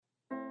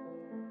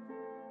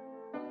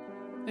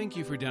Thank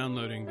you for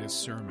downloading this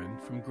sermon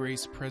from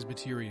Grace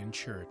Presbyterian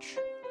Church.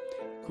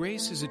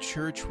 Grace is a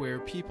church where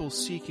people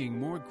seeking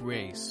more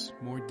grace,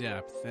 more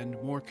depth,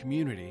 and more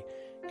community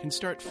can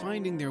start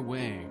finding their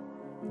way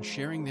and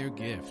sharing their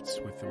gifts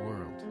with the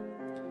world.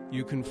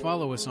 You can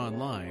follow us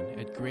online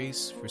at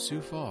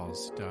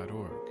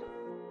graceforsiouxfalls.org.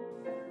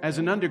 As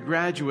an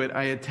undergraduate,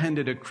 I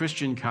attended a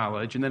Christian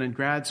college, and then in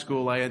grad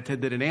school, I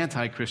attended an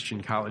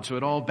anti-Christian college, so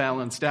it all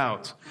balanced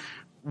out.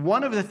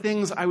 One of the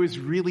things I was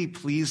really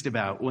pleased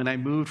about when I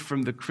moved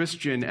from the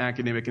Christian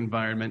academic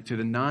environment to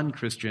the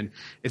non-Christian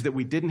is that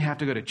we didn't have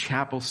to go to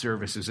chapel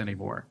services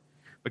anymore.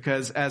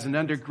 Because as an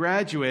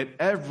undergraduate,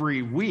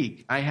 every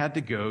week I had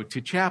to go to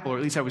chapel, or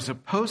at least I was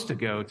supposed to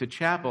go to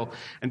chapel.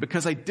 And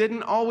because I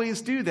didn't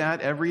always do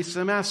that every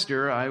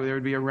semester, there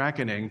would be a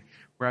reckoning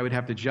where I would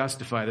have to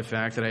justify the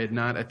fact that I had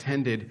not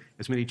attended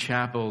as many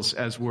chapels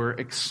as were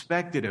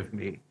expected of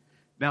me.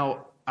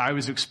 Now, I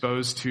was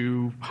exposed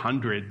to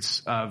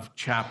hundreds of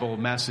chapel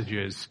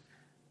messages.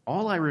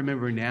 All I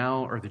remember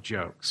now are the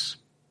jokes,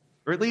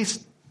 or at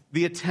least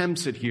the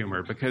attempts at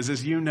humor, because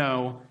as you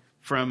know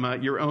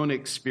from your own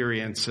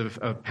experience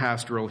of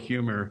pastoral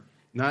humor,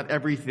 not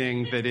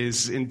everything that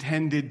is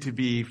intended to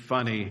be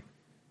funny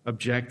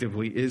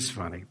objectively is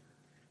funny.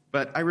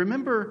 But I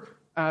remember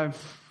a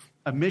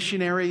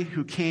missionary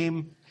who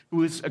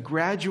was a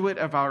graduate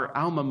of our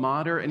alma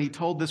mater, and he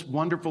told this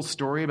wonderful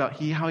story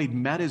about how he'd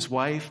met his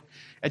wife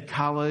at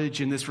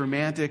college and this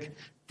romantic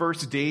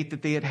first date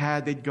that they had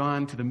had. They'd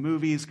gone to the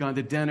movies, gone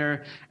to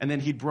dinner, and then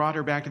he'd brought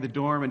her back to the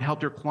dorm and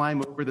helped her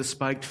climb over the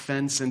spiked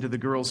fence into the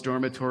girls'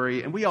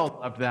 dormitory. And we all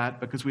loved that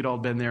because we'd all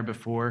been there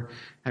before,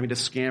 having to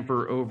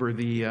scamper over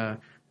the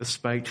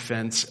spiked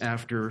fence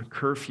after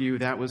curfew.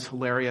 That was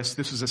hilarious.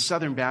 This was a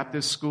Southern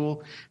Baptist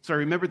school. So I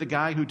remember the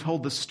guy who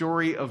told the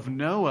story of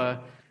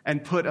Noah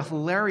and put a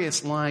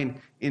hilarious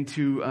line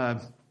into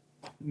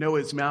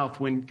Noah's mouth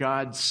when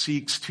God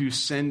seeks to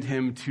send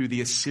him to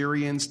the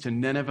Assyrians, to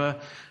Nineveh.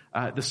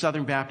 The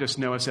Southern Baptist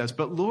Noah says,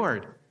 "But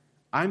Lord,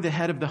 I'm the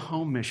head of the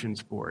Home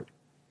Missions Board."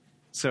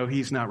 So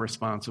he's not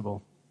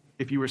responsible.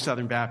 If you were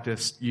Southern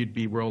Baptist, you'd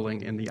be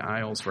rolling in the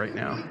aisles right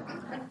now.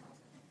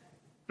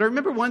 But I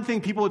remember one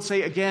thing people would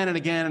say again and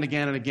again and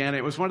again and again.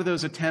 It was one of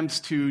those attempts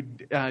to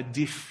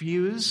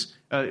diffuse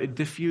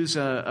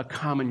a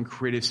common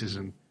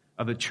criticism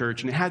of the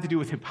church, and it had to do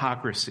with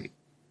hypocrisy.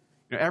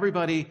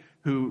 Everybody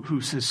who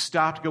has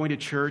stopped going to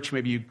church,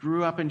 maybe you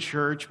grew up in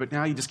church, but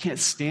now you just can't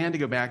stand to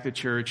go back to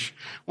church.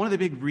 One of the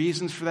big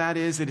reasons for that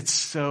is that it's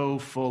so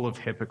full of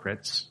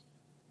hypocrites.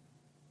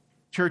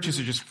 Churches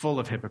are just full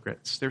of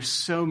hypocrites. There's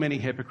so many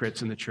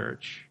hypocrites in the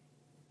church.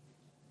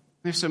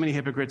 There's so many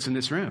hypocrites in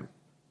this room.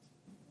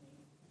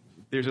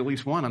 There's at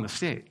least one on the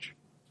stage.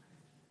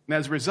 And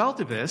as a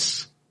result of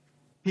this,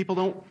 people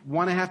don't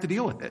want to have to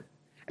deal with it.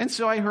 And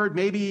so I heard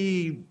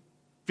maybe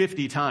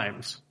 50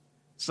 times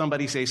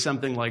somebody say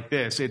something like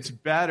this: it's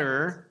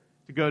better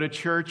to go to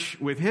church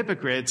with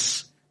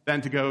hypocrites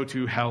than to go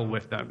to hell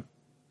with them.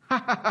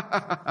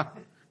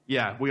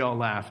 Yeah, we all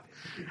laughed.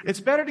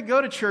 It's better to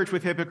go to church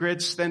with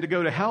hypocrites than to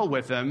go to hell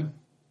with them.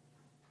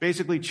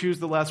 Basically, choose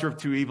the lesser of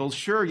two evils.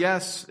 Sure,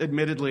 yes,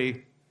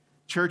 admittedly,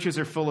 churches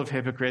are full of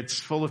hypocrites,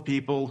 full of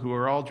people who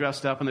are all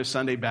dressed up in their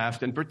Sunday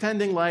best and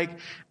pretending like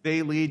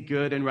they lead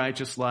good and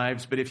righteous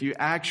lives. But if you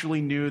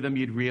actually knew them,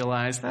 you'd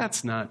realize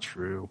that's not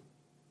true.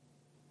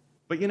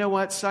 But you know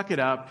what? Suck it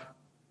up.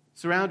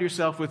 Surround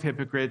yourself with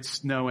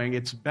hypocrites, knowing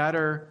it's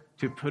better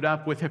to put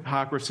up with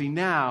hypocrisy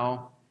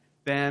now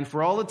than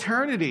for all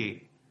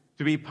eternity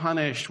to be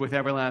punished with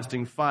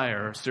everlasting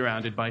fire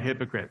surrounded by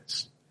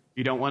hypocrites.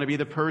 You don't want to be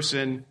the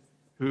person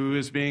who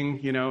is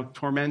being,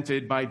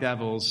 tormented by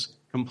devils,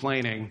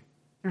 complaining.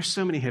 There's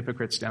so many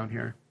hypocrites down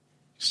here.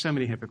 So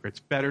many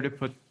hypocrites. Better to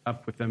put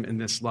up with them in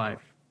this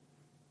life.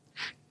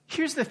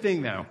 Here's the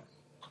thing, though.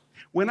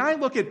 When I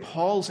look at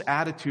Paul's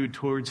attitude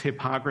towards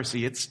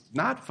hypocrisy, it's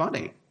not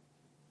funny.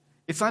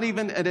 It's not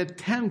even an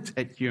attempt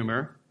at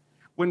humor.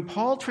 When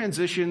Paul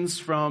transitions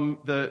from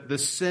the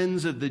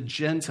sins of the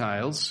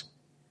Gentiles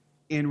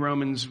in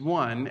Romans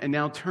 1 and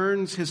now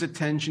turns his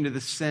attention to the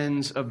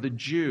sins of the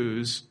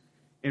Jews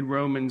in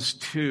Romans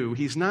 2,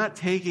 he's not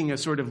taking a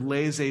sort of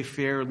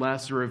laissez-faire,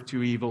 lesser of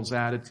two evils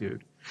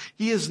attitude.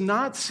 He is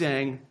not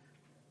saying,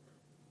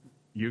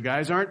 you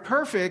guys aren't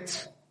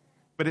perfect,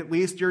 but at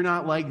least you're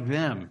not like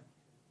them.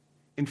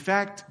 In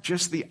fact,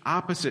 just the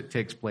opposite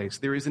takes place.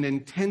 There is an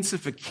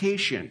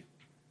intensification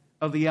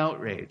of the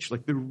outrage.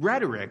 Like the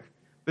rhetoric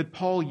that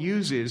Paul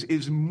uses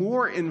is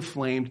more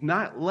inflamed,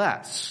 not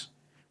less,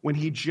 when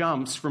he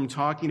jumps from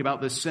talking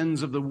about the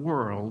sins of the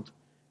world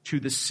to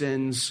the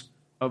sins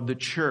of the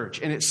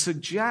church. And it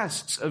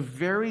suggests a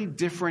very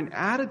different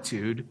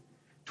attitude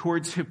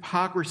towards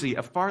hypocrisy,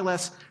 a far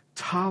less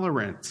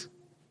tolerant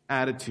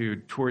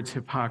attitude towards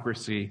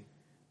hypocrisy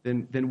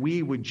than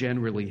we would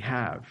generally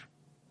have.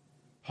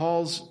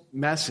 Paul's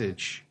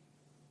message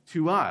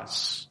to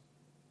us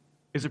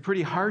is a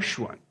pretty harsh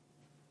one.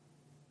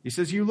 He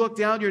says, you look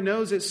down your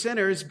nose at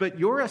sinners, but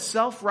you're a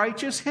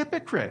self-righteous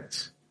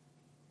hypocrite.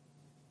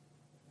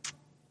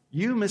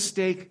 You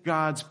mistake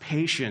God's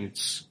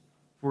patience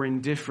for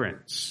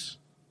indifference.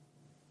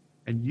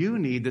 And you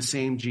need the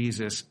same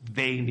Jesus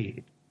they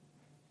need.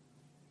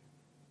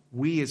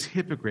 We as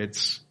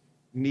hypocrites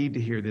need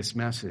to hear this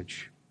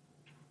message.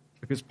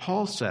 Because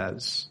Paul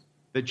says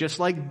that just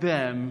like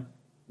them,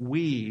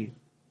 we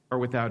are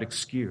without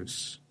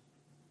excuse.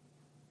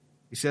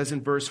 He says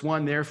in verse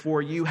 1,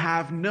 therefore you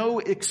have no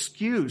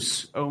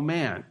excuse, O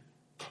man,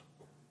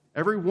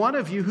 every one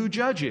of you who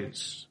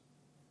judges.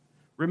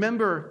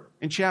 Remember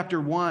in chapter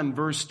 1,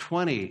 verse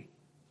 20,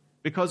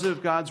 because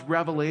of God's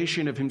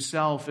revelation of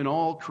himself in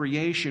all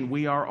creation,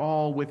 we are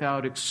all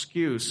without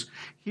excuse.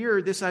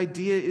 Here, this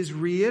idea is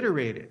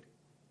reiterated.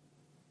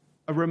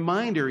 A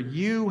reminder,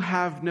 you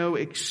have no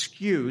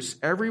excuse,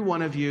 every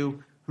one of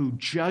you who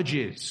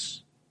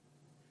judges.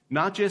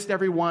 Not just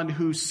everyone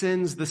who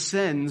sins the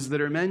sins that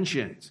are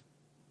mentioned,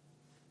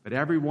 but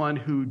everyone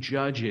who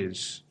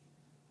judges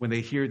when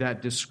they hear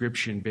that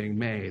description being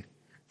made.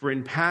 For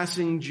in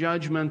passing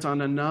judgment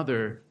on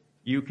another,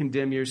 you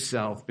condemn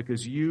yourself,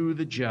 because you,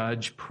 the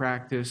judge,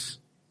 practice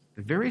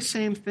the very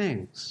same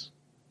things.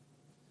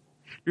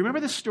 You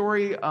remember the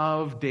story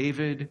of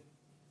David?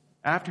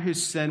 After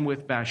his sin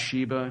with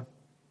Bathsheba,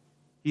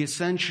 he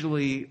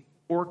essentially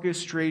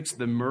orchestrates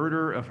the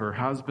murder of her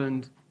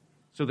husband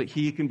so that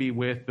he can be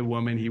with the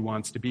woman he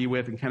wants to be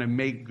with and kind of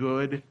make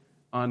good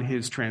on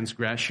his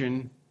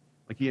transgression.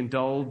 Like he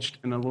indulged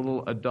in a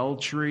little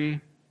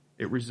adultery.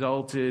 It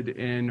resulted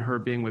in her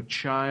being with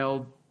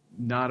child.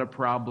 Not a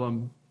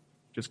problem.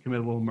 Just commit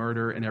a little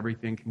murder and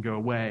everything can go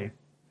away.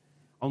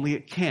 Only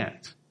it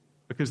can't,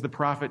 because the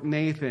prophet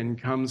Nathan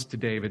comes to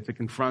David to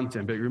confront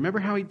him. But remember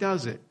how he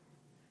does it.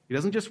 He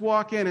doesn't just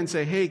walk in and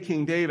say, hey,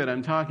 King David,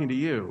 I'm talking to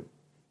you.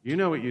 You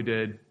know what you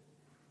did.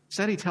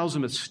 Instead, he tells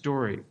him a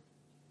story.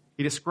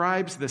 He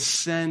describes the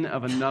sin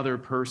of another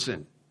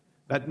person.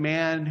 That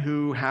man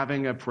who,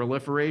 having a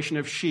proliferation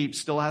of sheep,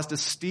 still has to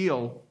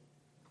steal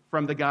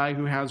from the guy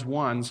who has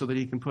one so that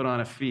he can put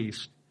on a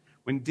feast.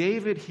 When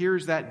David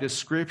hears that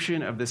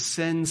description of the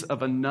sins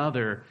of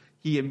another,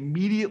 he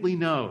immediately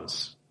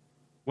knows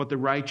what the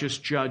righteous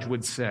judge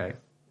would say.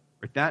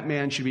 That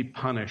man should be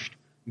punished.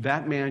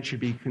 That man should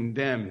be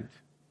condemned.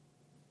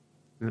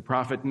 And the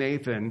prophet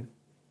Nathan,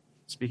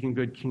 speaking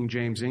good King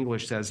James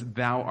English, says,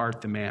 thou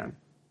art the man.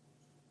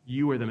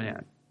 You are the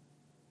man.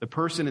 The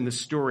person in the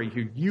story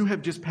who you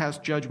have just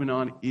passed judgment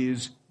on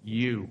is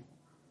you.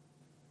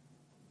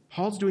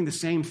 Paul's doing the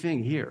same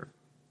thing here.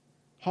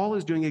 Paul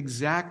is doing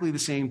exactly the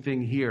same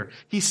thing here.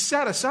 He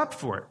set us up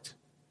for it.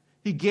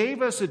 He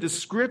gave us a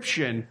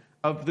description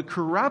of the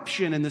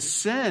corruption and the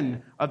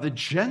sin of the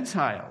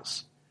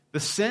Gentiles, the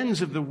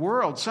sins of the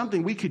world,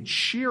 something we could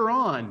cheer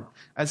on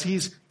as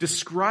he's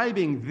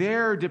describing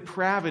their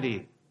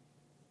depravity.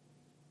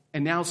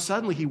 And now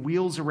suddenly he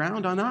wheels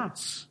around on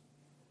us.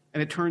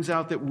 And it turns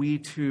out that we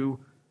too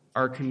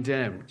are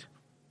condemned.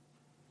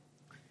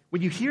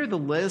 When you hear the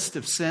list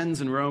of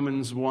sins in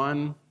Romans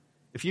 1,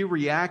 if you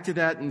react to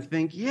that and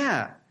think,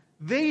 yeah,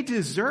 they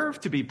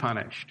deserve to be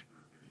punished,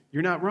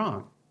 you're not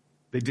wrong.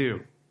 They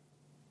do.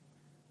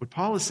 What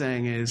Paul is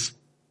saying is,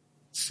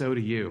 so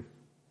do you.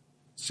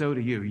 So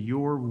do you.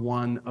 You're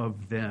one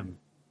of them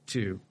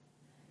too.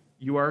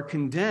 You are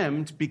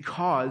condemned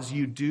because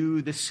you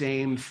do the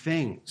same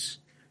things.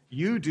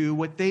 You do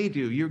what they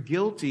do. You're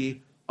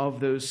guilty of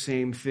those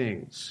same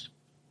things.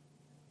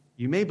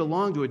 You may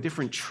belong to a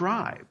different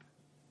tribe,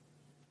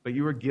 but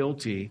you are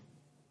guilty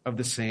of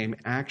the same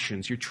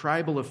actions. Your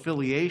tribal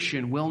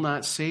affiliation will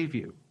not save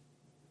you.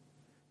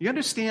 You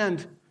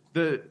understand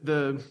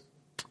the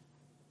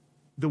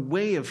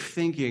way of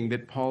thinking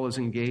that Paul is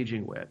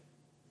engaging with.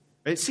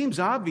 It seems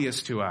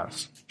obvious to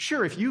us.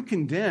 Sure, if you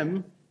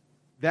condemn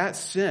that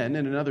sin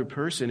in another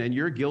person and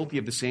you're guilty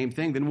of the same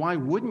thing, then why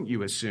wouldn't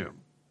you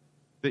assume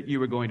that you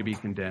were going to be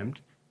condemned?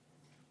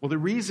 Well, the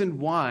reason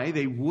why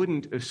they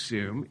wouldn't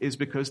assume is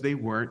because they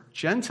weren't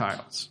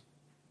Gentiles.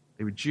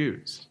 They were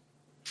Jews.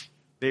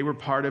 They were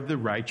part of the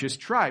righteous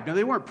tribe. Now,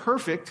 they weren't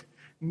perfect.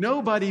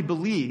 Nobody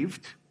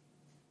believed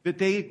that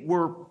they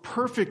were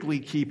perfectly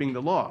keeping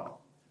the law.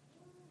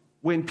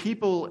 When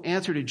people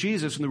answer to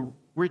Jesus, and the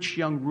rich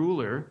young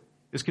ruler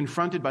is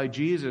confronted by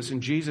Jesus,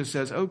 and Jesus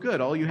says, oh, good,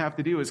 all you have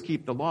to do is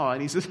keep the law.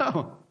 And he says,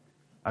 oh,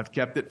 I've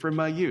kept it from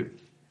my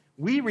youth.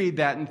 We read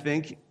that and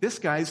think, this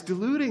guy's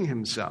deluding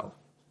himself.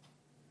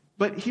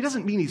 But he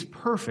doesn't mean he's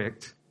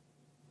perfect.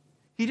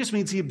 He just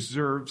means he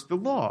observes the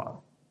law.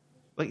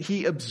 Like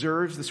he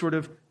observes the sort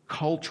of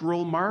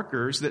cultural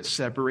markers that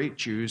separate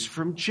Jews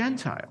from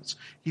Gentiles.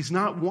 He's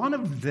not one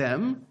of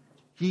them.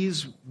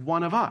 He's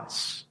one of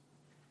us.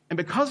 And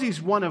because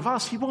he's one of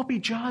us, he won't be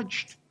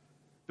judged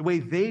the way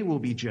they will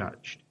be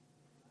judged.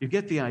 You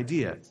get the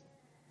idea.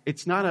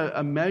 It's not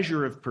a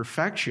measure of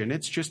perfection.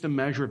 It's just a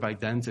measure of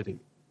identity,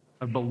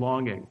 of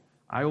belonging.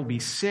 I will be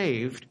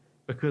saved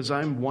because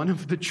I'm one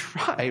of the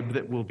tribe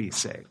that will be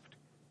saved.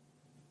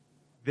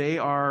 They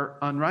are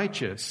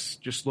unrighteous.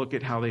 Just look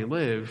at how they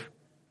live.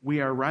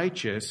 We are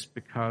righteous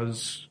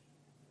because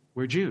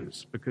we're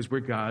Jews, because we're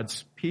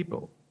God's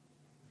people.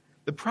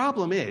 The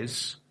problem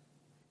is,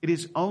 it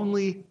is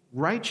only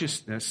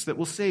righteousness that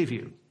will save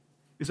you.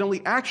 is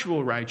only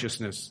actual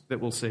righteousness that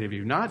will save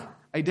you, not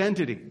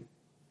identity,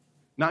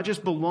 not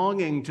just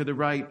belonging to the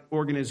right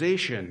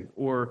organization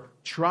or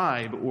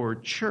tribe or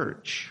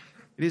church.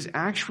 It is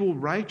actual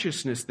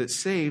righteousness that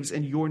saves,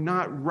 and you're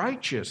not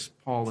righteous,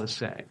 Paul is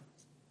saying.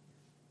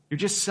 You're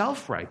just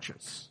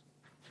self-righteous.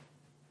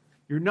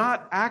 You're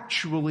not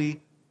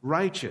actually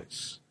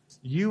righteous.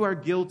 You are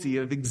guilty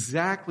of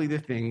exactly the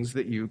things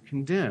that you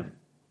condemn.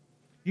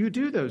 You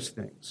do those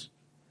things.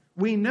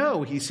 We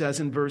know, he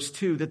says in verse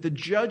 2, that the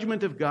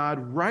judgment of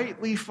God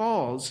rightly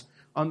falls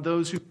on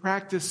those who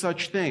practice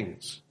such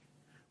things.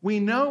 We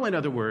know, in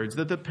other words,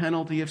 that the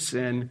penalty of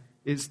sin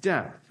is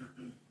death.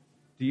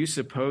 Do you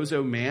suppose,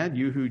 O man,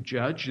 you who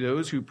judge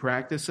those who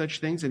practice such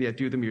things and yet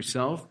do them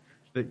yourself,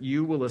 that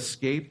you will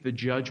escape the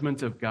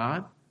judgment of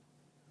God?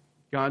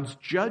 God's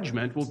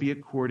judgment will be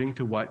according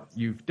to what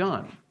you've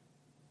done.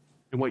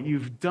 And what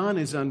you've done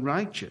is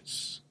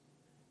unrighteous.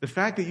 The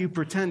fact that you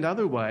pretend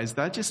otherwise,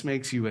 that just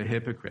makes you a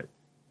hypocrite.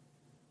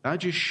 That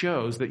just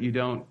shows that you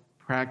don't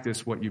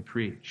practice what you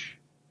preach.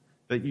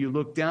 That you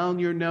look down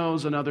your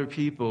nose on other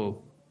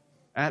people,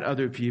 at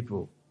other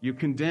people. You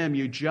condemn,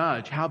 you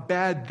judge how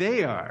bad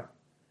they are,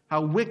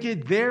 how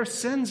wicked their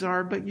sins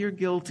are, but you're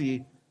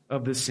guilty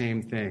of the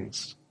same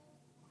things.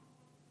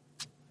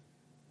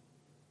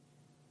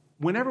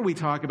 Whenever we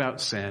talk about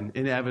sin,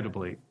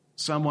 inevitably,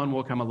 someone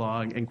will come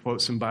along and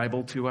quote some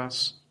Bible to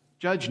us.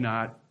 Judge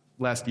not,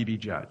 lest ye be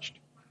judged.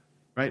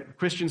 Right? A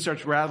Christian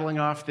starts rattling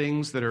off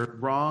things that are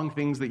wrong,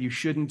 things that you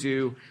shouldn't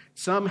do.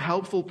 Some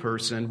helpful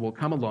person will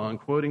come along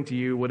quoting to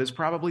you what is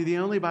probably the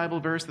only Bible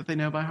verse that they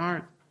know by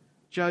heart.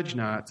 Judge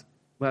not,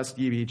 lest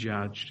ye be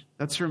judged.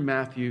 That's from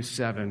Matthew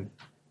 7,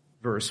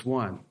 verse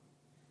 1.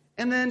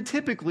 And then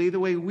typically the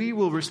way we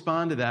will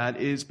respond to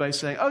that is by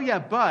saying, oh yeah,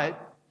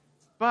 but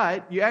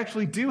you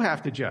actually do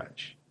have to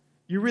judge.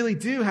 You really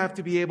do have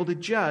to be able to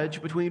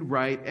judge between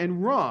right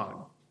and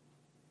wrong,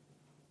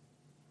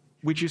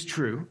 which is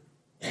true.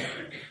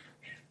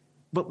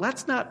 But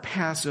let's not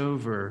pass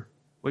over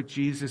what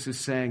Jesus is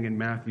saying in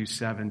Matthew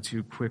 7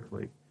 too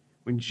quickly.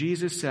 When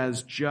Jesus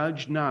says,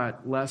 judge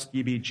not, lest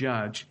ye be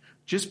judged,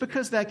 just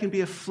because that can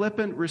be a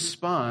flippant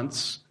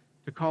response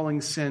to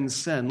calling sin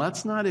sin,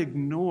 let's not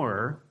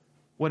ignore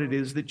what it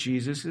is that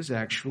Jesus is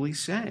actually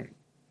saying.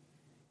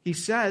 He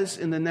says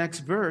in the next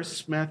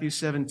verse, Matthew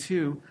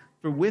 7:2,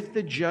 for with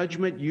the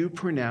judgment you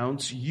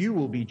pronounce, you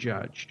will be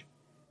judged.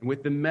 And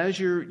with the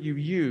measure you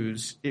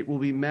use, it will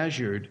be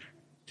measured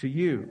to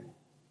you.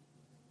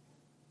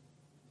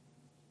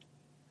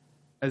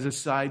 As a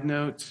side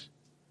note,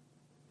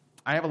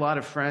 I have a lot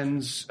of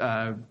friends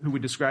who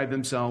would describe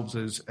themselves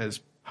as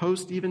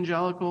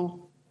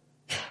post-evangelical,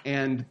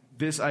 and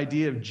this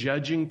idea of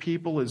judging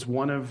people is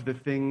one of the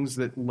things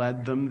that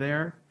led them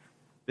there,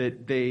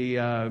 that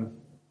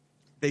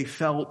they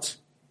felt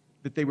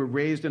that they were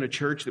raised in a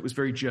church that was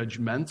very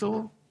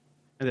judgmental,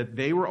 and that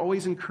they were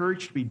always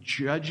encouraged to be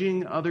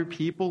judging other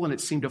people, and it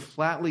seemed to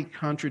flatly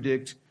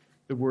contradict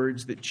the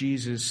words that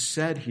Jesus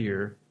said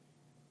here.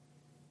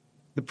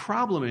 The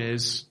problem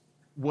is,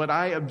 what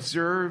I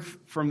observe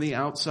from the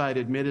outside,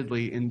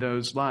 admittedly, in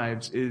those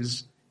lives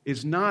is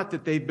not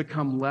that they've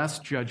become less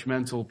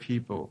judgmental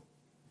people.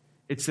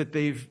 It's that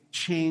they've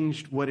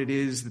changed what it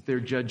is that they're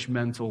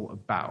judgmental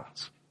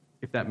about,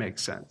 if that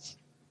makes sense.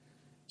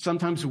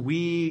 Sometimes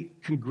we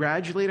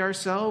congratulate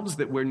ourselves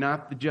that we're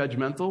not the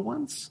judgmental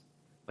ones.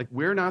 Like,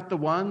 we're not the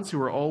ones who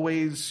are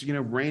always,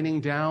 raining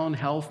down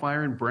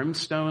hellfire and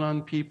brimstone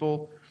on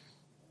people.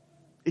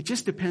 It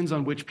just depends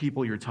on which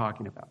people you're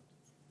talking about,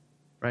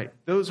 right?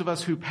 Those of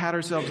us who pat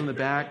ourselves on the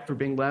back for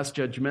being less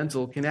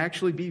judgmental can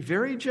actually be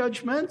very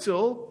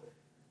judgmental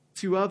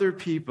to other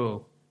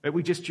people, that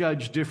we just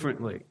judge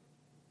differently.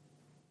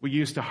 We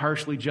used to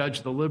harshly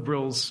judge the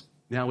liberals.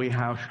 Now we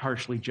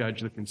harshly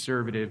judge the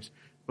conservatives.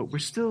 But we're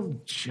still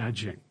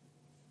judging.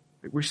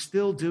 We're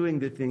still doing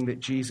the thing that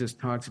Jesus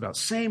talks about.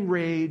 Same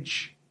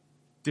rage,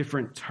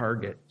 different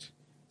target.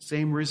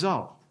 Same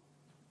result,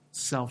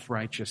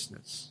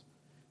 self-righteousness.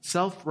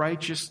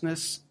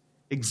 Self-righteousness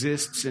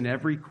exists in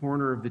every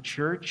corner of the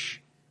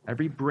church,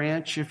 every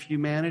branch of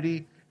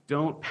humanity.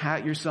 Don't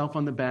pat yourself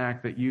on the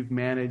back that you've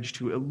managed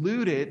to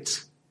elude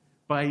it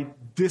by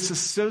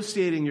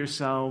disassociating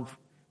yourself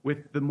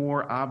with the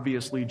more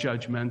obviously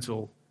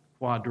judgmental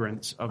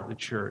quadrants of the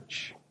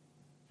church.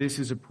 This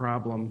is a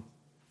problem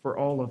for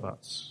all of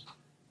us.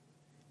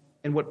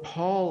 And what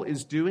Paul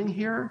is doing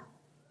here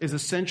is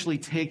essentially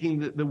taking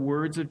the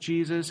words of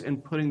Jesus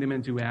and putting them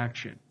into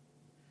action.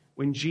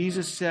 When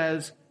Jesus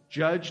says,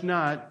 judge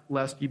not,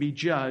 lest ye be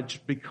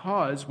judged,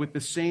 because with the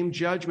same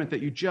judgment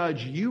that you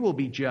judge, you will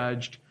be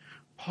judged,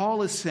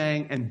 Paul is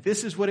saying, and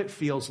this is what it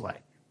feels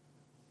like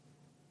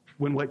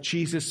when what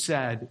Jesus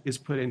said is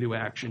put into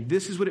action.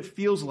 This is what it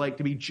feels like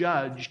to be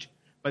judged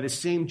by the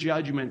same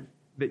judgment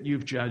that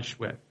you've judged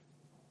with.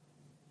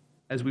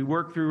 As we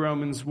work through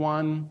Romans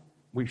 1,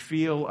 we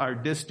feel our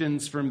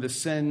distance from the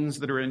sins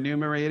that are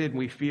enumerated, and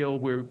we feel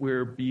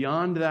we're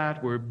beyond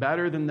that, we're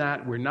better than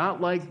that, we're not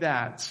like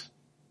that.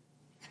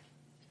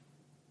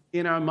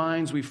 In our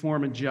minds, we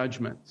form a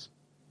judgment.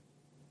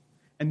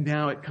 And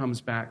now it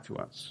comes back to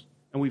us.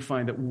 And we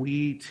find that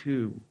we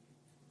too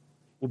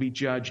will be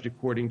judged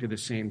according to the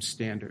same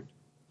standard.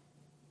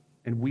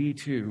 And we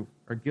too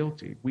are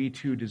guilty. We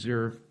too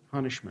deserve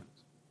punishment.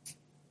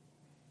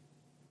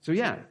 So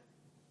yeah,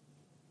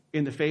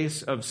 in the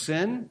face of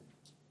sin,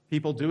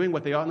 people doing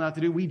what they ought not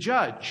to do, we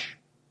judge.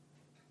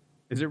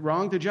 Is it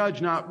wrong to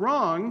judge? Not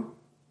wrong.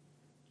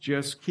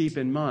 Just keep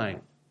in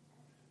mind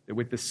that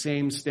with the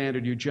same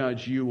standard you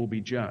judge, you will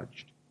be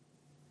judged.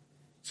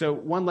 So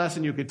one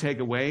lesson you could take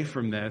away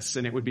from this,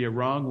 and it would be a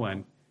wrong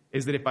one,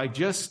 is that if I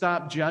just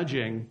stop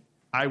judging,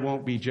 I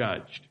won't be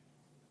judged.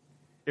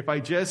 If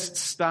I just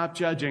stop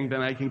judging,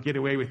 then I can get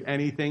away with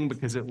anything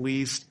because at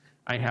least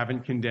I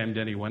haven't condemned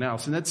anyone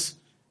else. And that's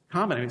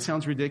common. I mean, it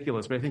sounds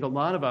ridiculous, but I think a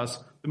lot of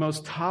us, the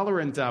most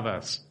tolerant of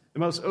us, the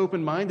most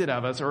open-minded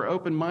of us, are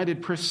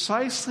open-minded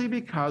precisely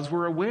because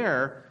we're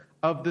aware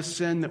of the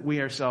sin that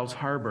we ourselves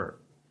harbor.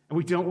 And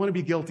we don't want to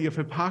be guilty of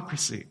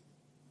hypocrisy.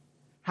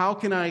 How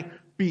can I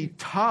be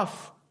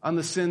tough on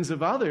the sins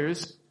of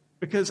others?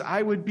 Because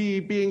I would be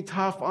being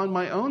tough on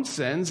my own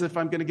sins. If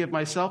I'm going to give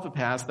myself a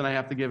pass, then I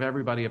have to give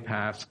everybody a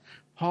pass.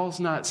 Paul's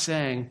not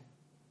saying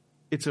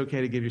it's okay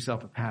to give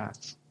yourself a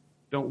pass.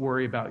 Don't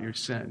worry about your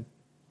sin.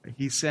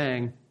 He's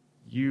saying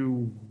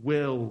you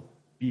will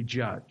be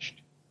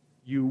judged.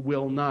 You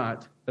will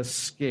not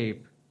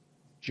escape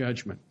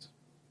judgment.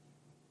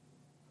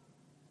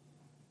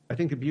 I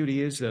think the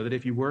beauty is, though, that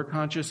if you were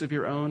conscious of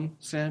your own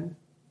sin,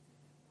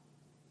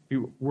 if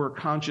you were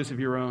conscious of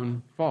your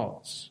own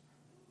faults,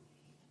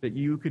 that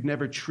you could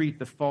never treat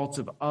the faults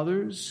of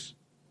others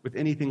with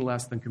anything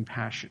less than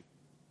compassion.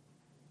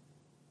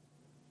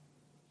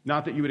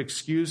 Not that you would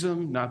excuse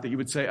them, not that you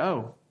would say,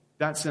 oh,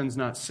 that sin's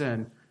not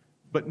sin,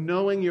 but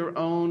knowing your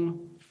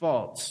own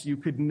faults, you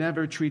could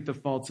never treat the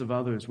faults of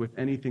others with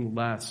anything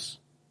less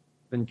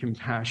than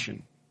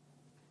compassion.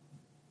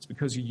 It's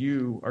because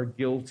you are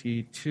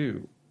guilty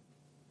too.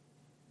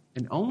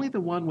 And only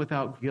the one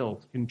without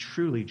guilt can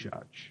truly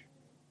judge.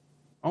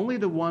 Only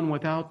the one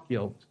without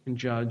guilt can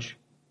judge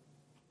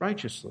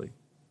righteously.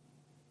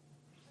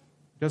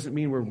 It doesn't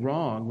mean we're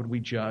wrong when we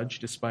judge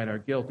despite our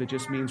guilt. It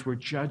just means we're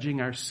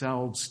judging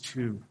ourselves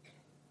too.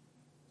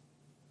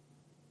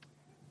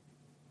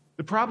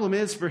 The problem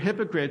is for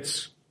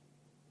hypocrites,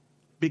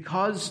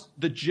 because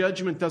the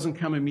judgment doesn't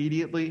come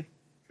immediately,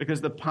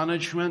 because the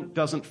punishment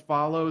doesn't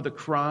follow the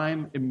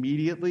crime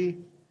immediately,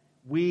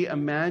 we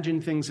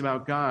imagine things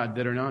about God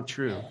that are not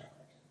true.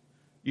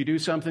 You do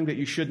something that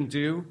you shouldn't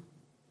do,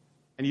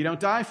 and you don't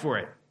die for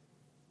it.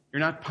 You're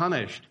not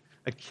punished.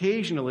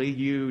 Occasionally,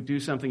 you do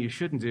something you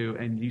shouldn't do,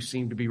 and you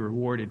seem to be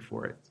rewarded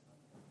for it.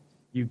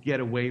 You get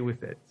away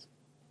with it.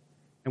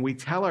 And we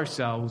tell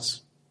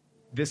ourselves,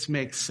 this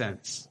makes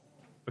sense,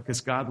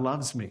 because God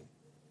loves me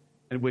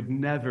and would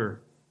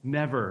never,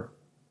 never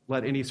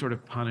let any sort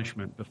of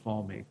punishment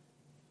befall me.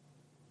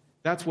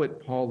 That's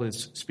what Paul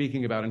is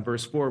speaking about in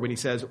verse 4 when he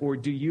says, or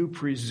do you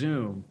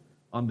presume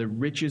on the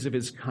riches of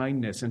his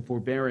kindness and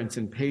forbearance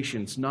and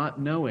patience, not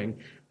knowing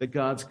that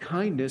God's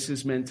kindness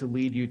is meant to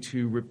lead you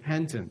to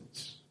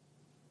repentance?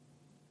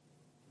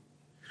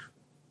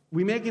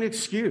 We make an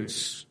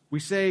excuse. We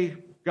say,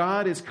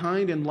 God is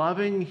kind and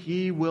loving,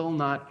 he will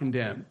not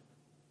condemn.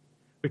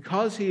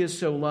 Because he is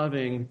so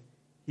loving,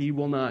 he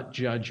will not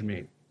judge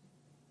me.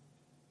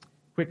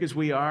 Quick as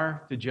we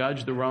are to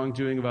judge the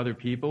wrongdoing of other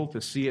people, to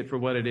see it for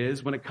what it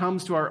is, when it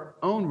comes to our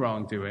own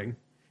wrongdoing,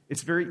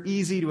 it's very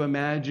easy to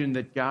imagine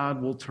that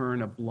God will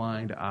turn a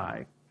blind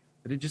eye,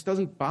 that it just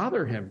doesn't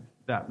bother him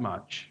that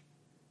much.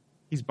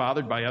 He's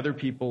bothered by other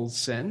people's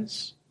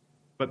sins,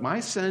 but my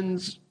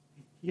sins,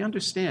 he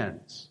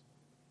understands.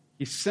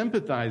 He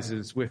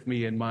sympathizes with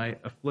me in my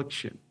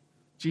affliction.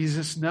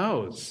 Jesus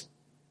knows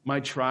my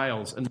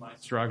trials and my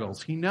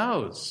struggles. He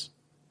knows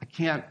I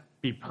can't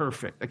be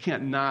perfect. I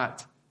can't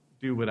not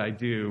do what I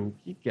do.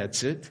 He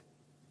gets it.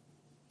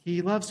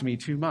 He loves me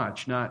too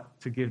much not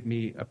to give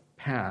me a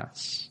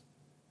pass.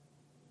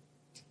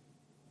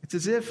 It's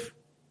as if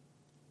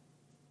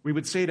we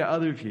would say to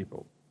other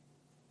people,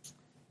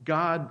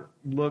 God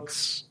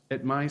looks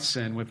at my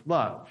sin with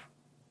love,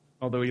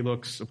 although he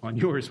looks upon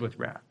yours with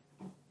wrath.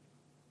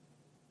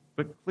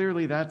 But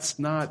clearly that's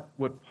not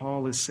what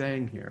Paul is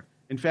saying here.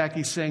 In fact,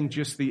 he's saying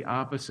just the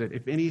opposite.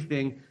 If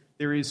anything,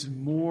 there is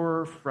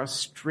more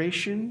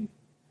frustration,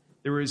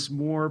 there is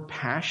more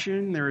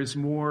passion, there is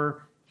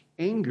more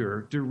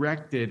anger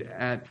directed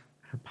at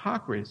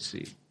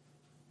hypocrisy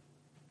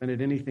than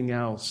at anything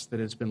else that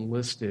has been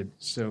listed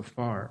so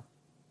far.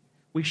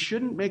 We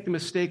shouldn't make the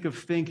mistake of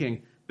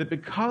thinking that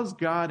because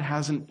God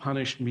hasn't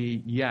punished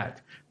me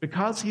yet,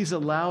 because he's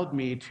allowed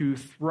me to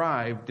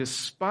thrive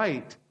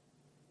despite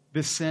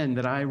the sin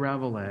that I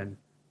revel in,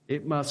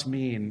 it must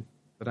mean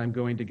that I'm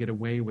going to get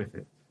away with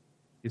it.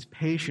 His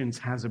patience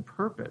has a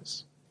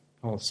purpose,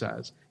 Paul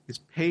says. His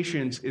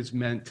patience is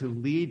meant to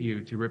lead you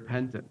to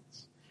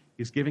repentance.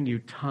 He's giving you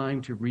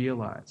time to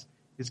realize.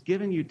 He's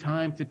giving you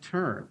time to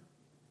turn.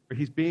 Or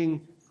he's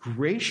being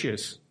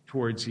gracious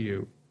towards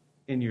you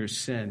in your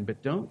sin.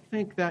 But don't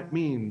think that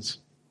means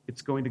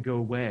it's going to go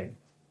away,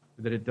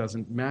 that it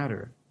doesn't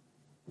matter.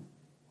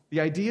 The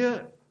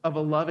idea of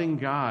a loving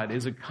God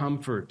is a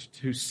comfort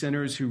to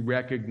sinners who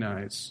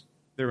recognize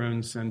their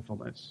own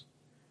sinfulness.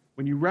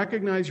 When you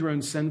recognize your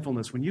own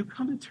sinfulness, when you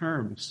come to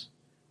terms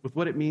with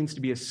what it means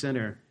to be a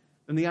sinner,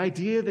 then the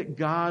idea that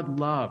God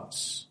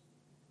loves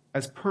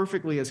as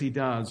perfectly as he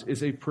does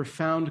is a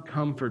profound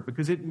comfort,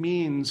 because it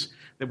means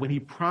that when he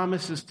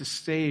promises to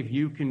save,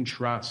 you can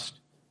trust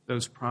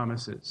those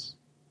promises.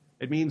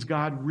 It means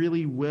God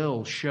really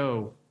will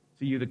show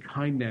to you the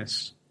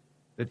kindness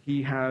that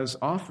he has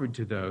offered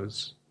to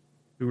those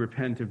who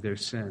repent of their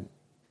sin.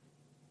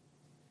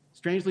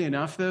 Strangely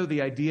enough, though,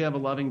 the idea of a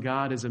loving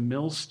God is a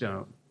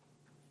millstone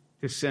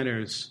to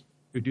sinners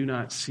who do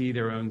not see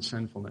their own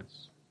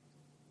sinfulness.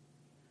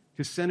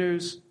 To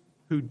sinners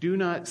who do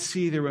not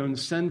see their own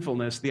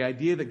sinfulness, the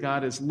idea that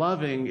God is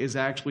loving is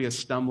actually a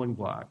stumbling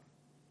block,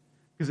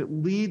 because it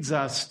leads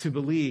us to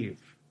believe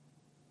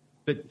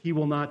that he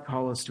will not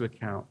call us to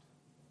account.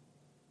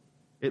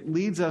 It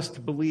leads us to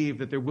believe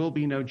that there will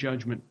be no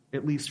judgment,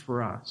 at least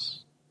for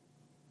us.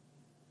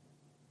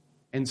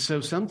 And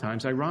so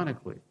sometimes,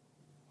 ironically,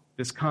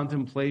 this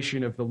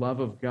contemplation of the love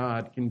of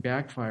God can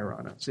backfire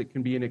on us. It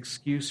can be an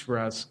excuse for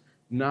us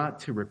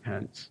not to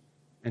repent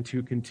and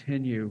to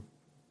continue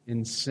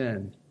in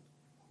sin,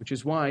 which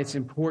is why it's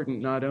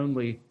important not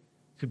only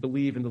to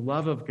believe in the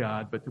love of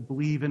God, but to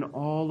believe in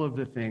all of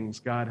the things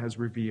God has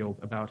revealed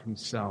about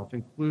himself,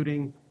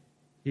 including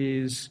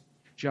his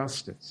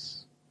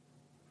justice.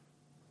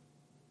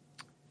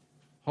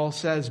 Paul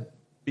says,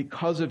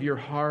 because of your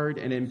hard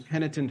and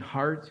impenitent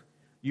heart,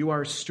 you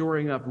are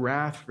storing up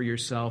wrath for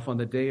yourself on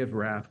the day of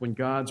wrath, when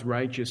God's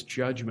righteous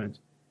judgment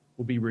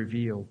will be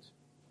revealed.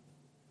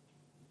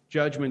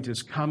 Judgment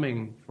is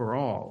coming for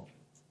all,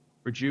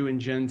 for Jew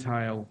and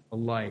Gentile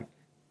alike.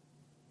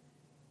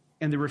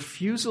 And the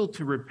refusal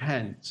to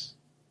repent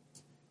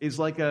is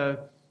like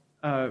a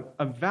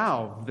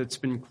valve that's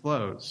been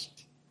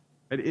closed.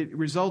 It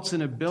results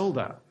in a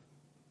buildup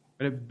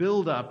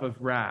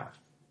of wrath.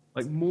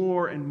 Like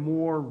more and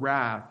more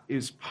wrath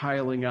is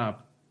piling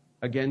up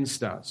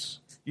against us.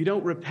 You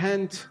don't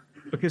repent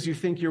because you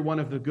think you're one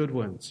of the good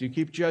ones. You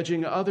keep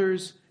judging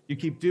others. You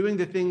keep doing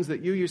the things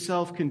that you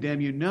yourself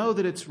condemn. You know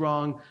that it's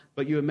wrong,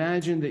 but you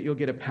imagine that you'll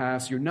get a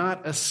pass. You're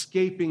not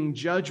escaping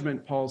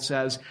judgment, Paul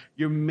says.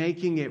 You're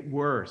making it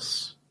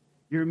worse.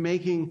 You're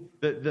making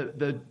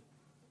the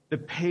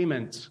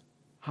payment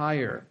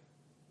higher.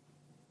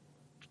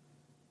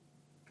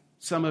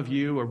 Some of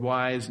you are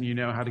wise and you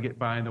know how to get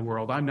by in the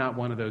world. I'm not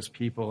one of those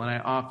people, and I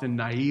often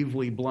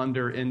naively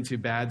blunder into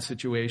bad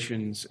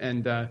situations.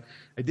 And I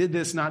did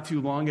this not too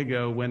long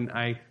ago when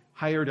I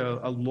hired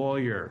a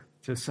lawyer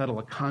to settle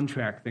a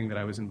contract thing that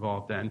I was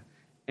involved in.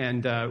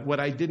 And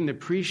what I didn't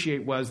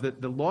appreciate was that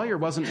the lawyer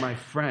wasn't my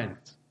friend.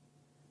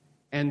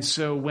 And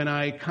so when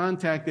I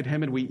contacted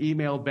him and we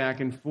emailed back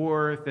and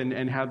forth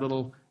and had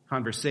little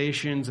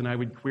conversations, and I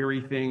would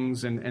query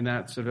things and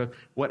that sort of,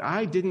 what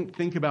I didn't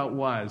think about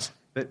was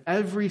that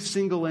every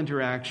single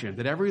interaction,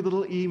 that every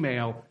little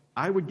email,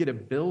 I would get a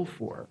bill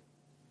for.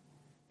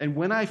 And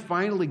when I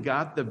finally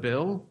got the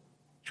bill,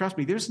 trust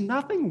me, there's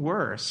nothing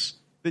worse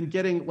than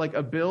getting like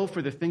a bill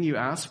for the thing you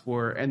asked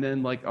for and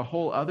then like a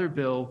whole other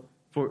bill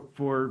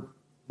for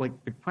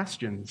like the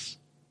questions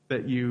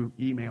that you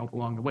emailed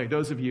along the way.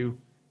 Those of you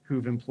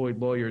who've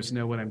employed lawyers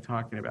know what I'm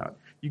talking about.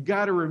 You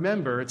got to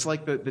remember, it's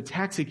like the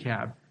taxi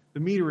cab. The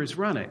meter is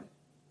running.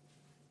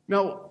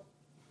 Now,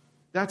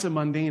 that's a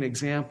mundane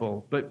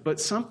example,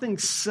 but something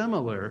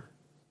similar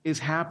is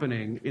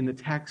happening in the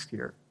text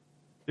here.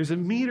 There's a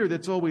meter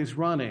that's always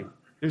running.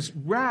 There's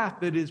wrath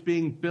that is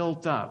being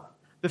built up.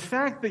 The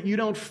fact that you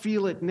don't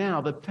feel it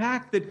now, the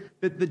fact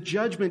that the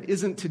judgment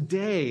isn't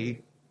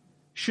today,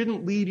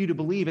 shouldn't lead you to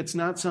believe it's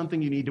not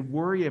something you need to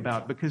worry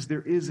about, because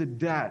there is a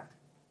debt,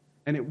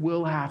 and it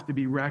will have to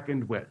be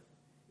reckoned with.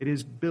 It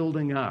is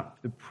building up.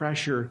 The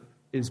pressure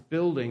is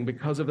building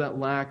because of that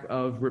lack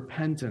of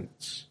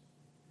repentance.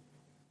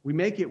 We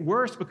make it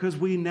worse because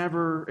we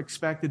never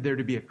expected there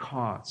to be a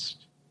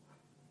cost.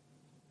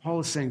 Paul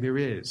is saying there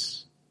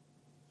is.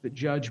 That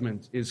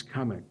judgment is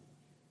coming.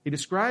 He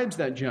describes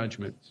that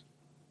judgment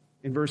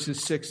in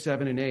verses 6,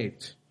 7, and 8.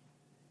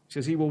 He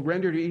says, he will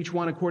render to each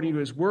one according to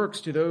his works.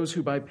 To those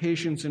who by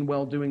patience and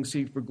well-doing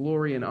seek for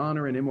glory and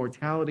honor and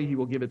immortality, he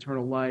will give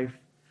eternal life.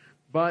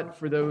 But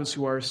for those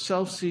who are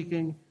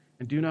self-seeking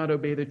and do not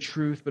obey the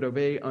truth, but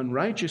obey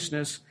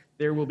unrighteousness,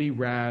 there will be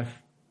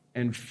wrath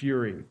and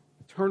fury.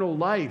 Eternal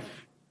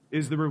life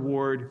is the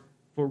reward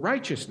for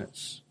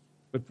righteousness,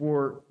 but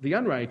for the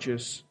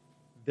unrighteous,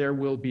 there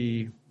will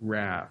be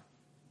wrath.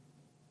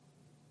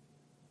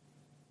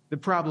 The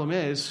problem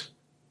is,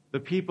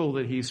 the people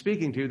that he's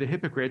speaking to, the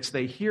hypocrites,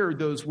 they hear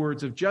those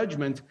words of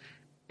judgment,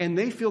 and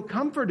they feel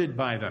comforted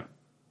by them.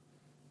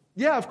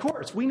 Yeah, of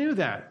course, we knew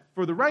that.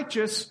 For the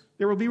righteous,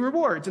 there will be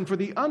rewards, and for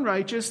the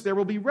unrighteous, there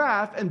will be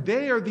wrath, and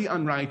they are the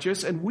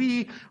unrighteous, and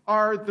we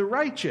are the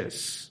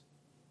righteous.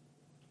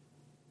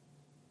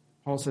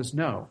 Paul says,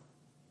 no,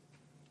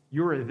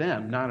 you're a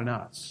them, not an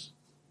us.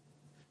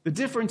 The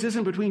difference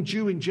isn't between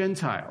Jew and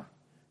Gentile.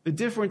 The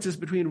differences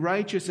between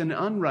righteous and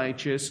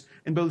unrighteous,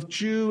 and both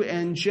Jew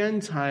and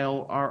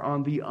Gentile are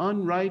on the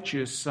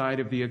unrighteous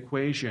side of the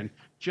equation.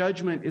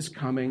 Judgment is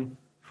coming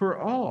for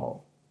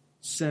all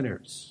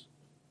sinners.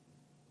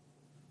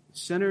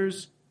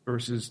 Sinners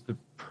versus the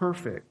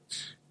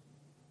perfect.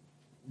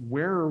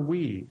 Where are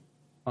we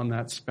on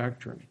that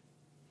spectrum?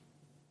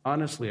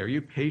 Honestly, are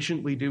you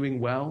patiently doing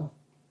well?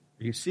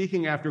 Are you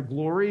seeking after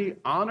glory,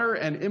 honor,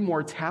 and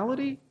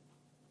immortality?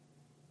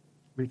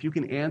 But if you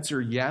can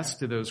answer yes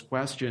to those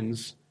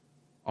questions,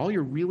 all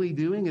you're really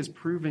doing is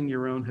proving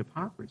your own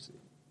hypocrisy.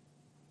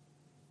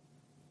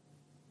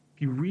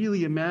 If you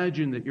really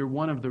imagine that you're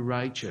one of the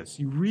righteous,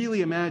 you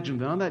really imagine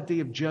that on that day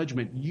of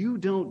judgment, you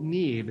don't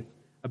need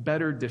a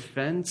better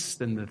defense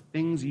than the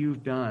things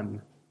you've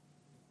done,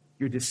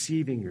 you're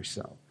deceiving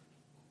yourself.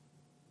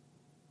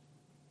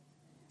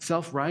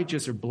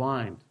 Self-righteous are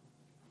blind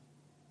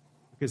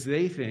because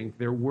they think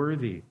they're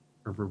worthy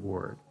of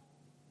reward.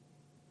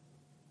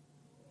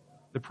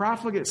 The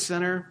profligate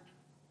sinner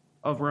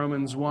of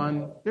Romans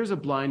 1, there's a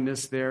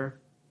blindness there.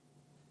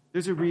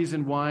 There's a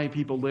reason why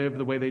people live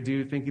the way they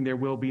do, thinking there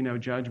will be no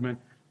judgment.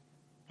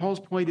 Paul's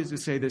point is to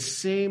say the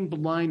same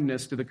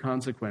blindness to the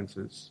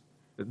consequences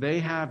that they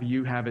have,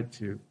 you have it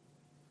too.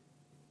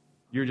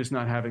 You're just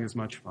not having as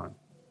much fun.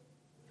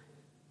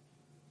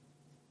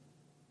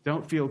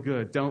 Don't feel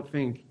good. Don't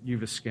think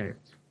you've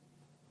escaped.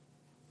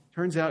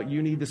 Turns out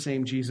you need the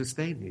same Jesus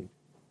they need.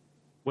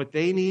 What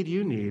they need,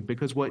 you need,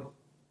 because what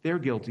they're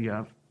guilty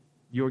of,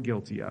 you're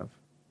guilty of.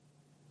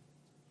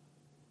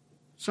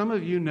 Some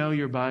of you know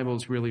your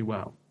Bibles really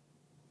well,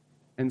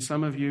 and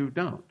some of you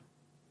don't.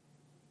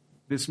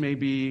 This may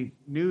be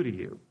new to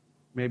you.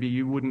 Maybe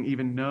you wouldn't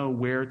even know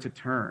where to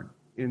turn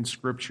in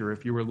Scripture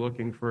if you were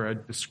looking for a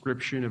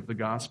description of the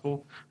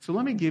gospel. So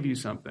let me give you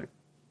something.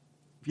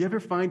 If you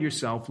ever find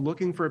yourself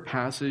looking for a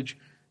passage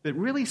that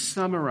really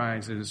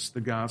summarizes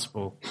the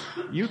gospel,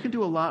 you can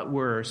do a lot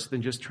worse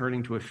than just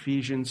turning to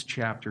Ephesians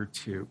chapter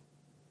 2.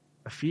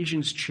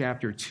 Ephesians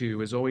chapter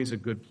 2 is always a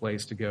good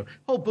place to go. The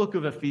whole book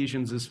of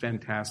Ephesians is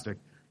fantastic,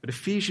 but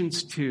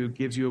Ephesians 2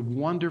 gives you a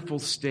wonderful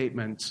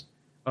statement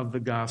of the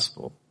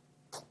gospel.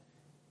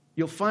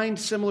 You'll find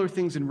similar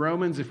things in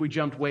Romans if we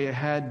jumped way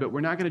ahead, but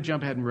we're not going to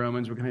jump ahead in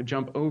Romans. We're going to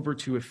jump over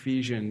to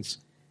Ephesians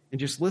and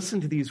just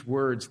listen to these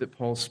words that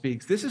Paul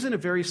speaks. This is in a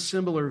very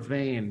similar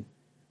vein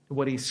to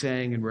what he's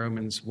saying in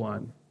Romans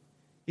 1.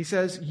 He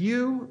says,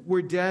 "You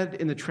were dead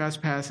in the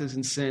trespasses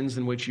and sins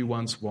in which you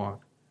once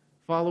walked,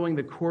 following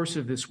the course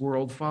of this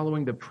world,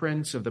 following the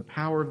prince of the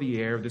power of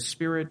the air, the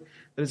spirit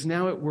that is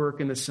now at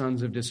work in the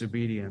sons of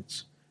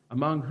disobedience,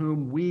 among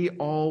whom we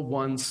all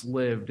once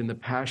lived in the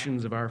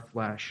passions of our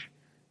flesh,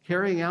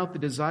 carrying out the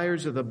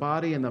desires of the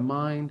body and the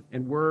mind,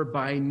 and were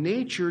by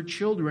nature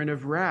children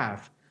of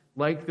wrath,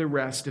 like the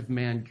rest of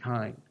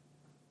mankind."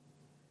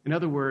 In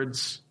other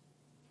words,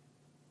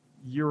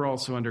 you're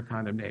also under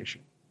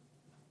condemnation.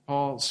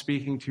 Paul,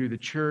 speaking to the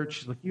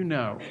church, like, you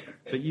know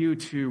that you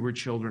too were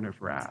children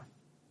of wrath.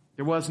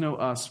 There was no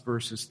us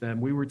versus them.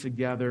 We were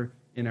together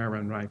in our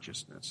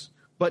unrighteousness.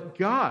 But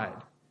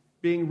God,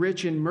 being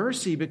rich in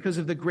mercy because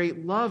of the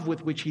great love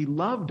with which he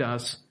loved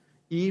us,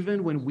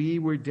 even when we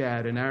were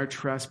dead in our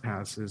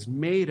trespasses,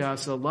 made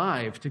us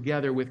alive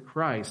together with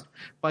Christ.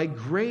 By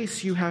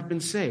grace you have been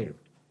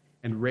saved,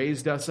 and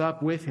raised us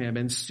up with him,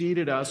 and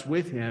seated us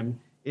with him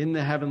in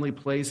the heavenly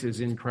places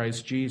in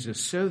Christ Jesus,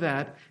 so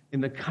that in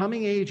the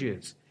coming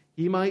ages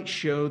he might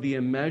show the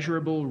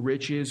immeasurable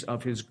riches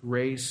of his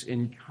grace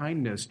and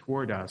kindness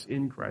toward us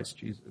in Christ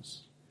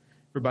Jesus.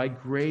 For by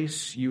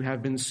grace you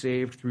have been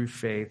saved through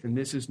faith, and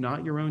this is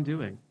not your own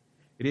doing.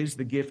 It is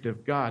the gift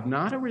of God,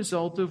 not a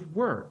result of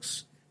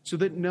works, so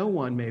that no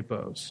one may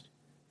boast.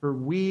 For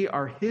we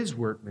are his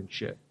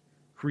workmanship,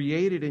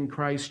 created in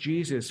Christ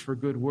Jesus for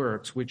good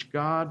works, which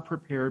God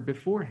prepared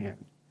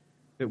beforehand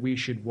that we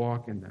should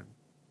walk in them.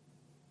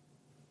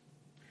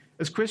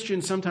 As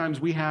Christians, sometimes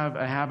we have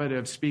a habit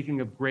of speaking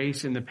of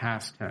grace in the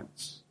past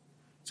tense.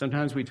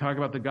 Sometimes we talk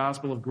about the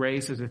gospel of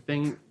grace as a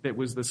thing that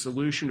was the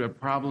solution to a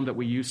problem that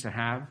we used to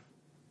have.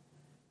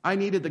 I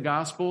needed the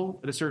gospel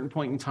at a certain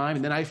point in time,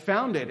 and then I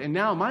found it. And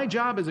now my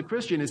job as a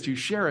Christian is to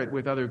share it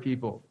with other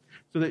people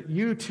so that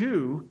you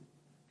too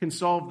can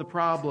solve the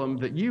problem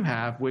that you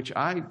have, which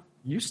I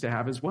used to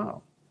have as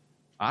well.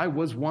 I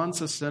was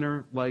once a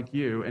sinner like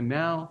you, and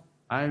now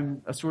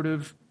I'm a sort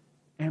of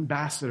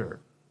ambassador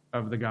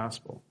of the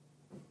gospel.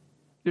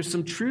 There's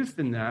some truth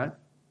in that,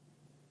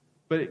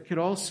 but it could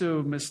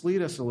also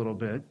mislead us a little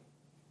bit,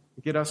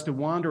 get us to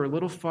wander a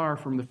little far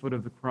from the foot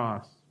of the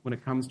cross when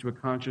it comes to a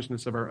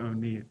consciousness of our own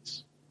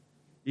needs.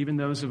 Even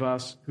those of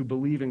us who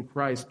believe in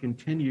Christ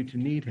continue to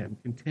need him,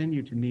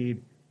 continue to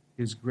need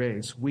his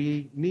grace.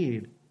 We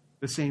need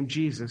the same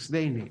Jesus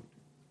they need.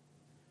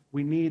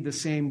 We need the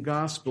same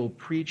gospel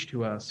preached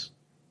to us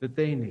that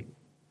they need.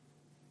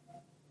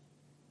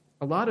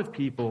 A lot of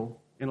people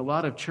in a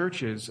lot of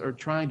churches are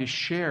trying to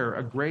share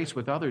a grace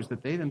with others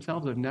that they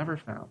themselves have never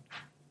found,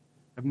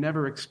 have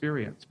never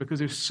experienced, because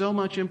there's so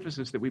much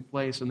emphasis that we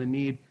place on the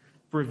need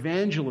for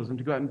evangelism,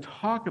 to go out and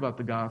talk about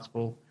the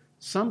gospel,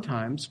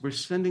 sometimes we're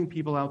sending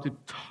people out to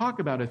talk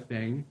about a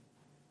thing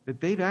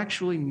that they've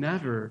actually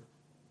never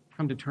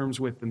come to terms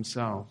with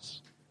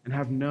themselves and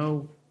have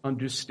no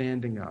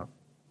understanding of.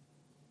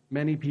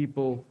 Many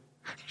people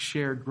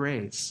share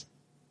grace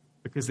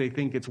because they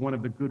think it's one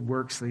of the good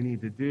works they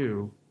need to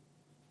do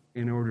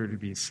in order to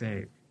be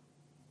saved.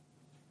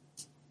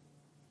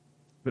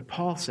 But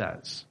Paul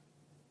says,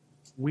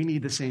 we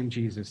need the same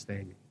Jesus they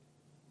need.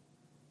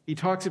 He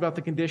talks about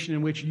the condition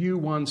in which you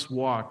once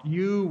walked.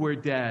 You were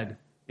dead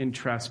in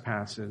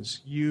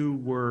trespasses.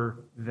 You were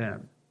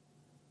them.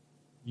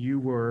 You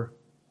were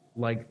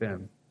like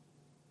them.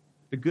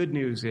 The good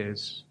news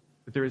is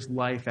that there is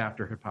life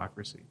after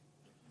hypocrisy.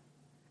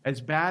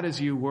 As bad as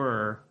you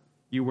were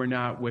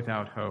not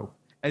without hope.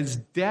 As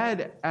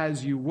dead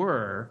as you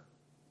were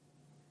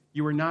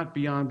not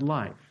beyond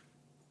life,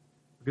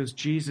 because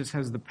Jesus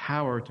has the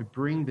power to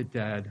bring the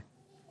dead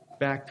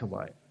back to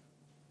life.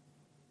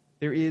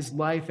 There is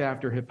life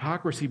after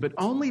hypocrisy, but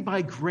only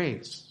by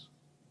grace.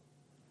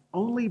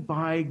 Only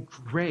by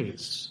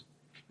grace.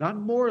 Not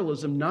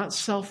moralism, not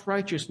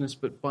self-righteousness,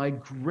 but by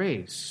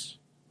grace.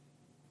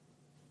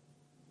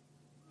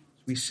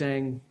 As we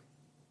sang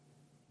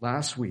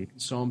last week in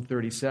Psalm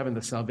 37,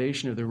 the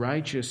salvation of the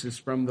righteous is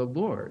from the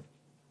Lord.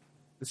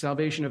 The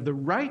salvation of the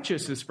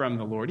righteous is from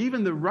the Lord.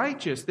 Even the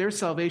righteous, their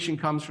salvation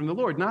comes from the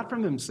Lord, not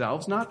from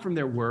themselves, not from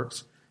their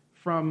works,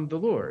 from the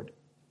Lord.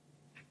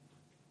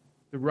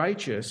 The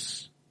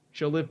righteous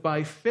shall live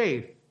by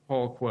faith,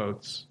 Paul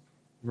quotes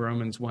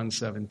Romans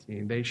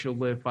 1:17. They shall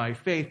live by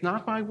faith,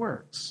 not by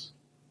works.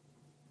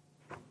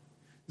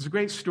 There's a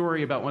great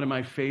story about one of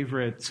my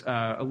favorite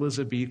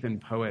Elizabethan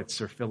poets,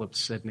 Sir Philip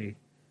Sidney.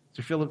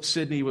 Sir Philip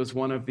Sidney was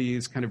one of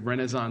these kind of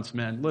Renaissance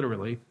men,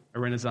 literally a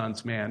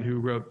Renaissance man, who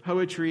wrote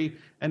poetry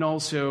and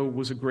also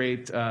was a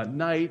great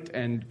knight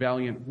and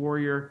valiant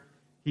warrior.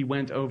 He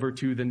went over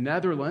to the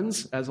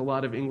Netherlands, as a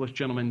lot of English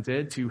gentlemen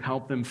did, to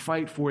help them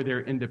fight for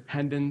their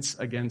independence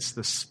against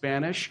the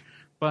Spanish.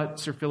 But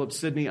Sir Philip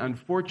Sidney,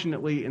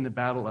 unfortunately, in the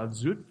Battle of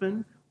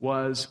Zutphen,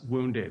 was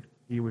wounded.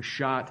 He was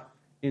shot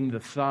in the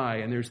thigh.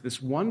 And there's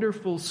this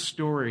wonderful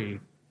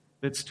story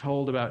that's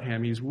told about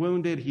him. He's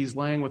wounded. He's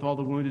laying with all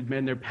the wounded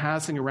men. They're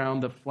passing around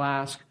the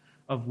flask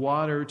of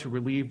water to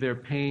relieve their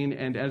pain.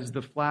 And as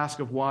the flask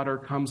of water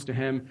comes to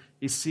him,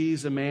 he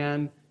sees a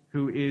man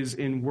who is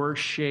in worse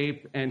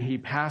shape, and he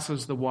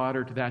passes the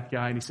water to that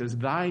guy, and he says,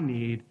 "Thy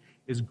need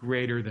is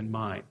greater than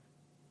mine.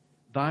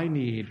 Thy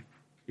need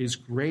is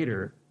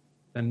greater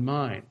than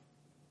mine."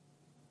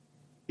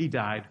 He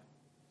died.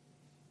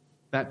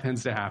 That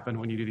tends to happen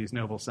when you do these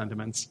noble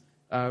sentiments.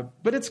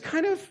 But it's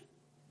kind of,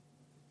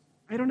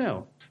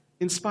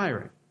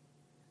 inspiring.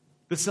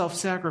 The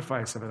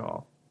self-sacrifice of it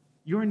all.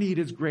 Your need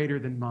is greater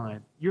than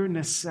mine. Your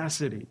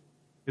necessity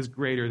is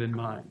greater than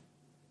mine.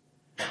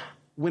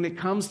 When it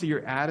comes to your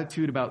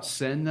attitude about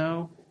sin,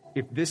 though,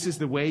 if this is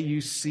the way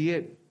you see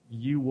it,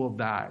 you will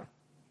die.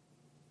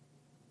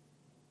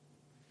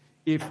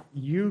 If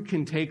you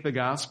can take the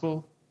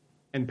gospel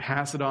and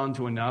pass it on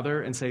to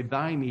another and say,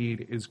 "Thy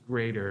need is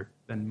greater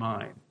than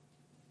mine,"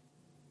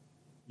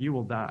 you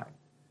will die.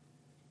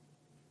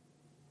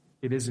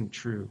 It isn't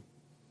true.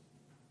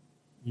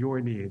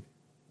 Your need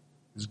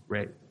is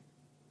great.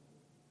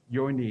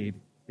 Your need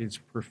is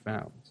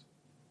profound.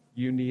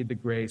 You need the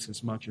grace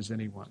as much as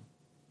anyone.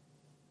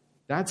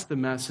 That's the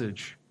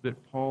message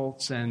that Paul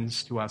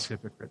sends to us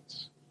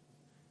hypocrites.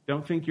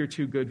 Don't think you're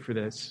too good for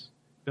this.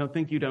 Don't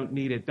think you don't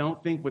need it.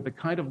 Don't think with the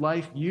kind of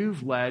life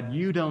you've led,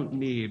 you don't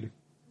need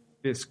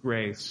this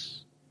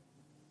grace.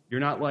 You're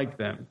not like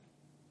them.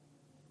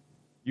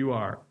 You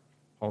are.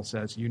 Paul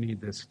says you need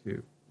this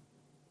too.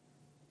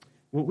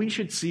 What we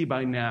should see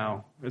by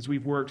now, as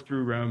we've worked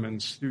through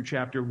Romans, through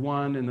chapter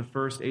 1 and the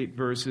first 8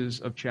 verses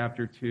of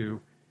chapter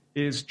 2,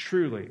 is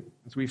truly,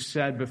 as we've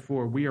said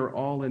before, we are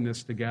all in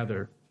this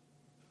together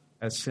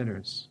as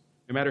sinners.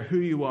 No matter who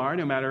you are,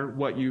 no matter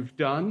what you've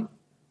done,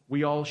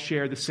 we all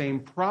share the same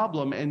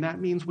problem, and that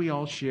means we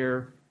all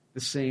share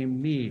the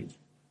same need.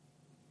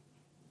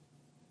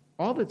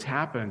 All that's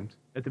happened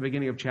at the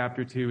beginning of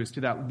chapter 2 is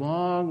to that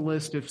long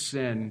list of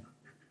sin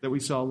that we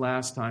saw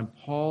last time,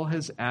 Paul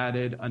has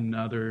added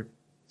another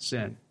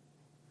sin.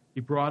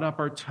 He brought up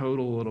our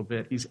total a little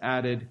bit. He's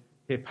added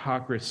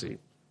hypocrisy.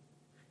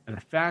 And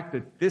the fact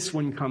that this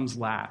one comes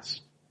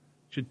last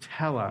should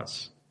tell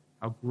us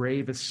how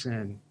grave a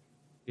sin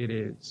it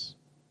is.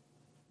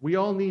 We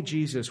all need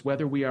Jesus,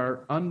 whether we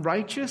are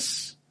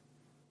unrighteous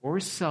or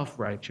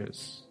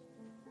self-righteous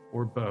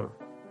or both.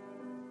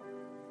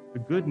 The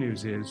good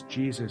news is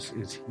Jesus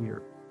is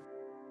here.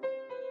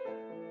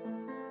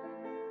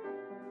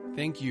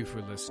 Thank you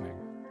for listening.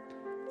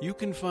 You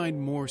can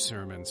find more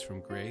sermons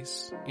from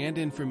Grace and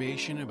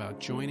information about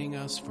joining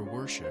us for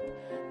worship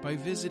by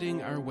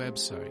visiting our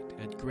website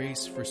at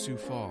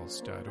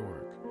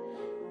graceforsiouxfalls.org.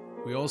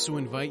 We also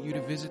invite you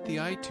to visit the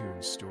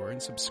iTunes store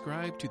and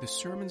subscribe to the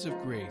Sermons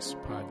of Grace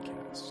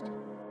podcast.